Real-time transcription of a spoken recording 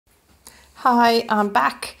Hi, I'm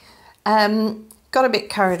back. Got a bit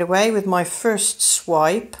carried away with my first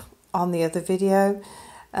swipe on the other video.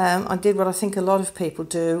 I did what I think a lot of people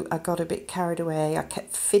do. I got a bit carried away. I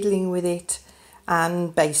kept fiddling with it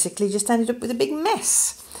and basically just ended up with a big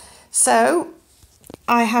mess. So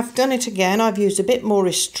I have done it again. I've used a bit more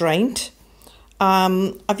restraint.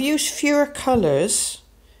 I've used fewer colours,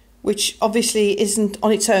 which obviously isn't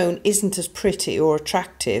on its own isn't as pretty or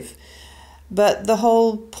attractive. But the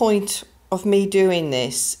whole point of me doing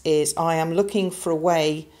this is I am looking for a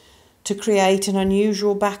way to create an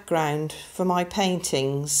unusual background for my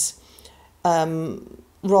paintings.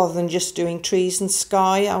 Rather than just doing trees and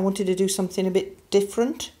sky, I wanted to do something a bit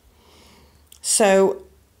different. So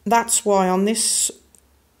that's why on this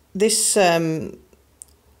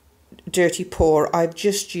dirty pour I've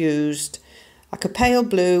just used like a pale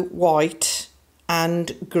blue, white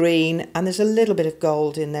and green, and there's a little bit of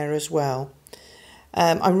gold in there as well.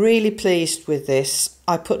 I'm really pleased with this.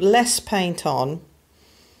 I put less paint on,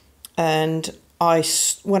 and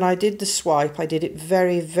when I did the swipe I did it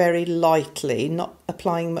very, very lightly, not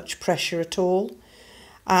applying much pressure at all.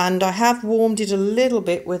 And I have warmed it a little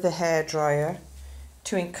bit with a hairdryer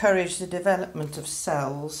to encourage the development of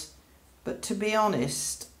cells, but to be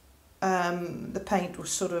honest, the paint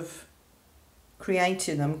was sort of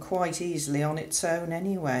creating them quite easily on its own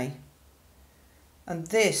anyway. And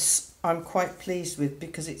this I'm quite pleased with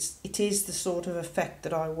because it is the sort of effect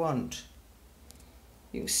that I want.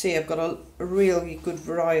 You can see I've got a really good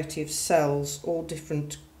variety of cells, all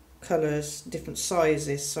different colours, different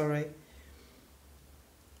sizes, sorry.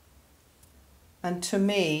 And to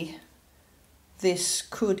me, this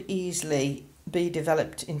could easily be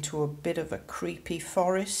developed into a bit of a creepy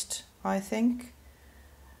forest, I think,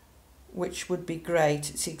 which would be great.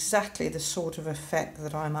 It's exactly the sort of effect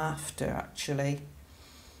that I'm after, actually.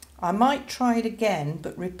 I might try it again,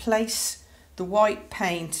 but replace the white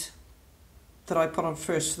paint that I put on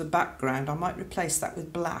first for the background. I might replace that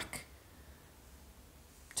with black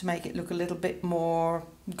to make it look a little bit more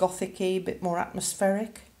gothic-y, a bit more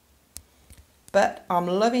atmospheric. But I'm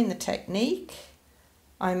loving the technique.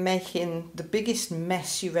 I'm making the biggest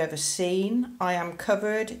mess you've ever seen. I am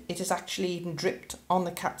covered. It has actually even dripped on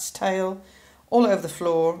the cat's tail, all over the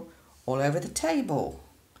floor, all over the table.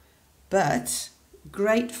 But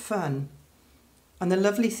great fun. And the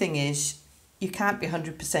lovely thing is, you can't be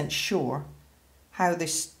 100% sure how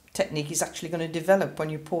this technique is actually going to develop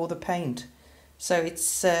when you pour the paint. So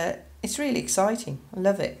it's really exciting. I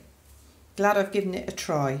love it. Glad I've given it a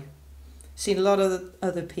try. Seen a lot of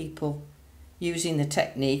other people using the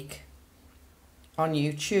technique on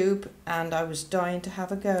YouTube, and I was dying to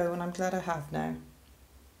have a go, and I'm glad I have now.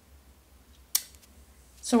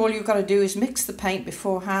 So all you've got to do is mix the paint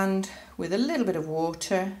beforehand with a little bit of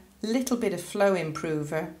water, a little bit of flow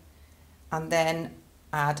improver, and then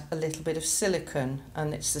add a little bit of silicone,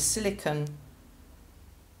 and it's the silicone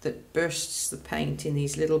that bursts the paint in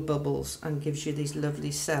these little bubbles and gives you these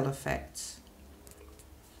lovely cell effects.